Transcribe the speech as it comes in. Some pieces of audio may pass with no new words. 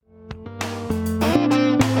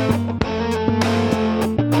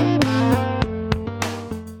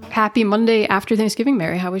happy Monday after Thanksgiving,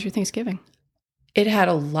 Mary. How was your Thanksgiving? It had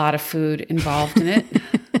a lot of food involved in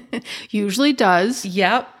it. Usually does.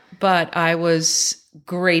 Yep. But I was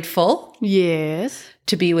grateful. Yes.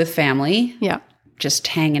 To be with family. Yeah. Just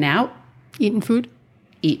hanging out. Eating food.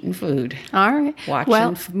 All right.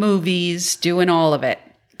 Watching movies, doing all of it.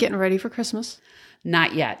 Getting ready for Christmas.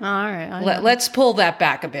 Not yet. All right. Let's pull that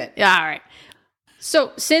back a bit. Yeah, all right.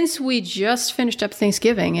 So since we just finished up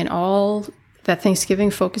Thanksgiving and all that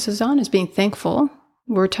Thanksgiving focuses on is being thankful,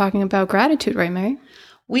 we're talking about gratitude, right, Mary?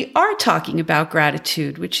 We are talking about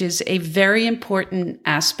gratitude, which is a very important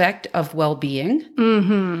aspect of well-being.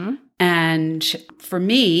 Mm-hmm. And for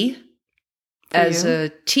me, as a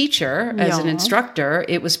teacher, as an instructor,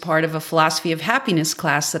 it was part of a philosophy of happiness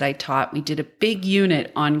class that I taught. We did a big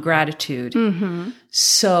unit on gratitude. Mm-hmm.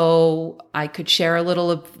 So I could share a little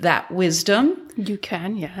of that wisdom. You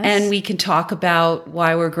can, yes. And we can talk about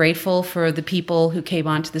why we're grateful for the people who came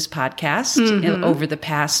onto this podcast over the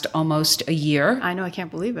past almost a year. I know, I can't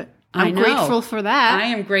believe it. I'm grateful for that. I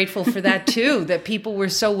am grateful for that too, that people were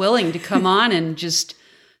so willing to come on and just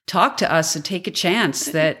talk to us and take a chance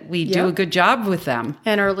that we do a good job with them.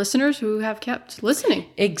 And our listeners who have kept listening.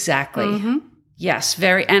 Exactly. Mm-hmm. Yes,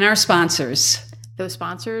 and our sponsors. Those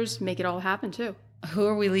sponsors make it all happen too. Who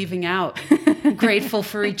are we leaving out? Grateful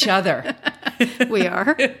for each other. We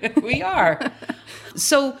are. We are.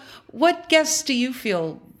 So what guests do you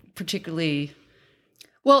feel particularly...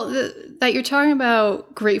 Well, that you're talking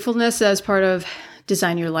about gratefulness as part of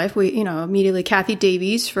Design Your Life. We, immediately Kathy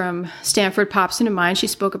Davies from Stanford pops into mind. She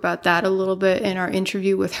spoke about that a little bit in our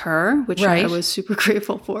interview with her, which I was super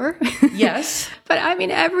grateful for. Yes. But I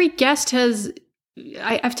mean, every guest has,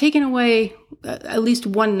 I've taken away at least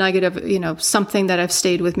one nugget of, something that have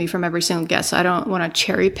stayed with me from every single guest. I don't want to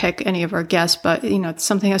cherry pick any of our guests, but,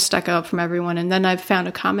 something has stuck out from everyone. And then I've found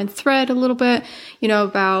a common thread a little bit,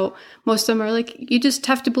 about most of them are like, you just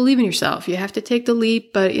have to believe in yourself. You have to take the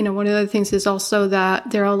leap. But, one of the other things is also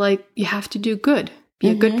that they're all like, you have to do good, be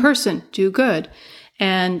a good person, do good.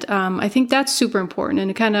 And I think that's super important.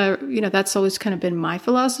 And it kind of, that's always kind of been my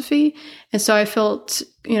philosophy. And so I felt,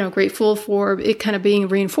 grateful for it kind of being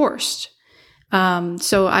reinforced.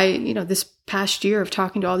 So I, this past year of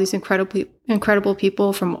talking to all these incredible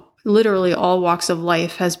people from literally all walks of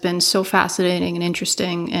life has been so fascinating and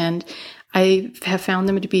interesting. And I have found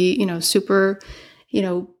them to be, super,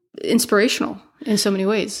 inspirational in so many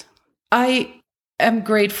ways. I am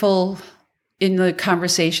grateful in the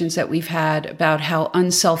conversations that we've had about how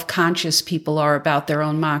unself-conscious people are about their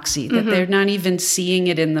own moxie, that they're not even seeing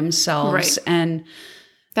it in themselves. Right. And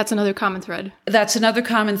that's another common thread. And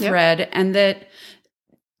that,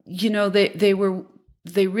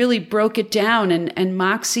 they really broke it down, and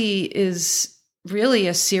moxie is really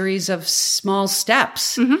a series of small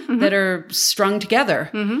steps that are strung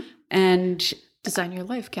together. And Design Your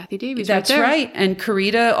Life, Kathy Davies. That's right. And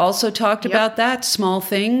Karita also talked about that. Small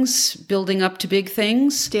things, building up to big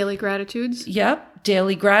things. Daily gratitudes. Yep.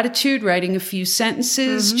 Daily gratitude, writing a few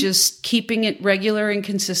sentences, just keeping it regular and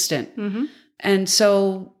consistent. And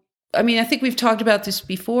so, I mean, I think we've talked about this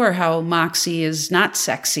before, how moxie is not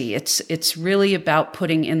sexy. It's really about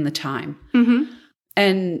putting in the time.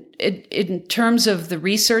 And in terms of the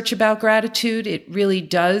research about gratitude, it really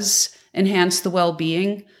does enhance the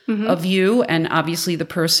well-being of you and obviously the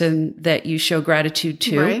person that you show gratitude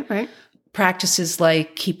to. Right. Practices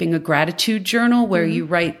like keeping a gratitude journal where you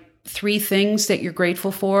write 3 things that you're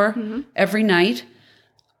grateful for every night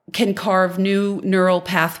can carve new neural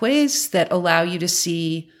pathways that allow you to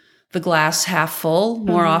see the glass half full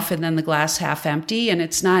more often than the glass half empty. And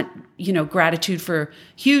it's not, gratitude for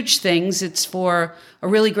huge things. It's for a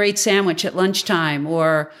really great sandwich at lunchtime,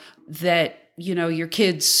 or that, your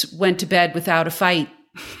kids went to bed without a fight.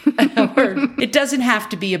 Or it doesn't have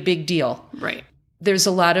to be a big deal. Right. There's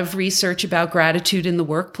a lot of research about gratitude in the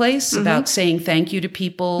workplace, about saying thank you to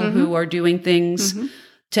people who are doing things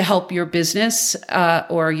to help your business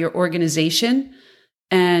or your organization.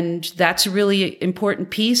 And that's a really important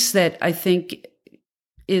piece that I think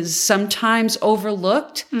is sometimes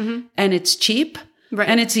overlooked, and it's cheap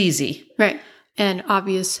and it's easy. Right. And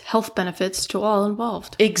obvious health benefits to all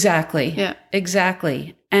involved. Exactly. Yeah.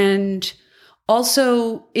 Exactly. And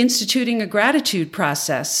also instituting a gratitude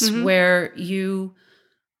process where you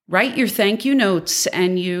write your thank you notes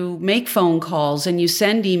and you make phone calls and you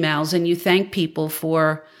send emails and you thank people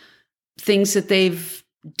for things that they've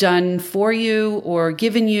done for you or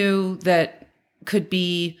given you, that could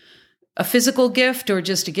be a physical gift or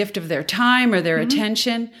just a gift of their time or their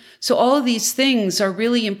attention. So all of these things are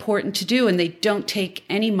really important to do, and they don't take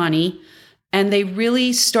any money, and they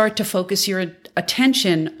really start to focus your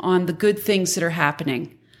attention on the good things that are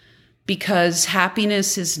happening. because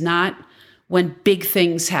happiness is not when big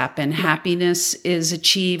things happen. Happiness is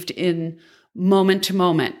achieved in moment to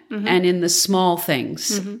moment and in the small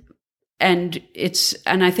things. And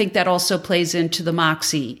I think that also plays into the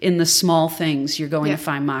moxie. In the small things, you're going to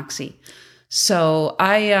find moxie. So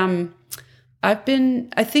I've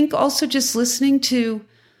been, I think, also just listening to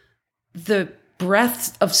the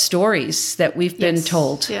breadth of stories that we've been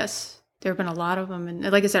told. Yes. There have been a lot of them. And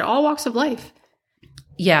like I said, all walks of life.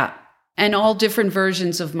 Yeah. And all different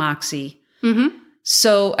versions of moxie.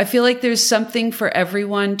 So I feel like there's something for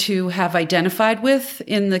everyone to have identified with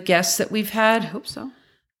in the guests that we've had. I hope so.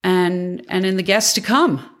 And in the guests to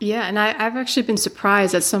come. Yeah, and I've actually been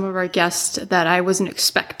surprised at some of our guests that I wasn't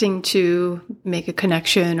expecting to make a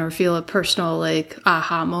connection or feel a personal like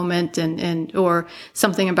aha moment and or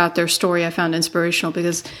something about their story I found inspirational,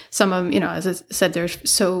 because some of them, as I said, they're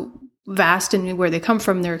so vast in where they come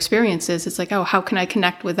from, their experiences. It's like, oh, how can I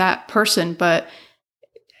connect with that person? But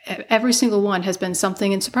every single one has been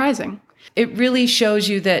something and surprising. It really shows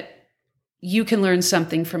you that you can learn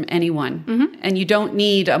something from anyone. And you don't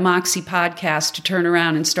need a Moxie podcast to turn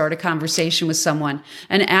around and start a conversation with someone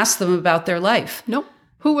and ask them about their life. Nope.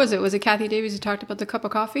 Who was it? Was it Kathy Davies who talked about the cup of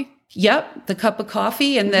coffee? Yep, the cup of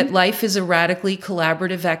coffee, and that life is a radically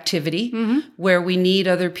collaborative activity where we need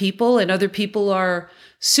other people, and other people are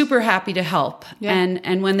super happy to help. Yeah.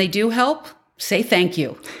 And when they do help, say thank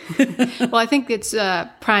you. Well, I think it's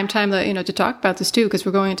prime time that, to talk about this too, because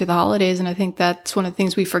we're going into the holidays. And I think that's one of the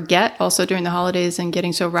things we forget also during the holidays and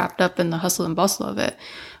getting so wrapped up in the hustle and bustle of it,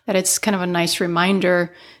 that it's kind of a nice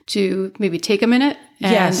reminder to maybe take a minute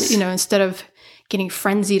and, instead of getting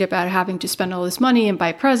frenzied about having to spend all this money and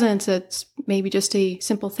buy presents, it's maybe just a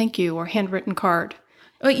simple thank you or handwritten card.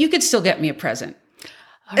 Well, you could still get me a present.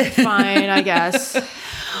 All right, fine, I guess.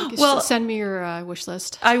 Well, send me your wish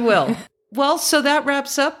list. I will. Well, so that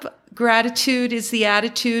wraps up Gratitude is the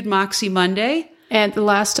Attitude Moxie Monday. And the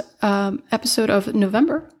last episode of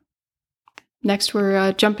November. Next,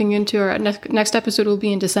 we're jumping into our next episode will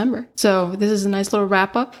be in December. So this is a nice little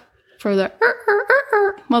wrap up for the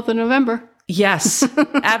month of November. Yes,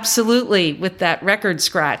 absolutely. With that record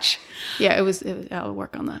scratch. Yeah, it was I'll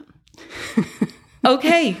work on that.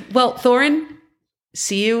 Okay. Well, Thorunn,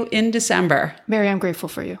 see you in December. Mary, I'm grateful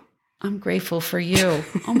for you. I'm grateful for you.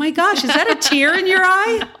 Oh my gosh, is that a tear in your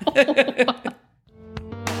eye?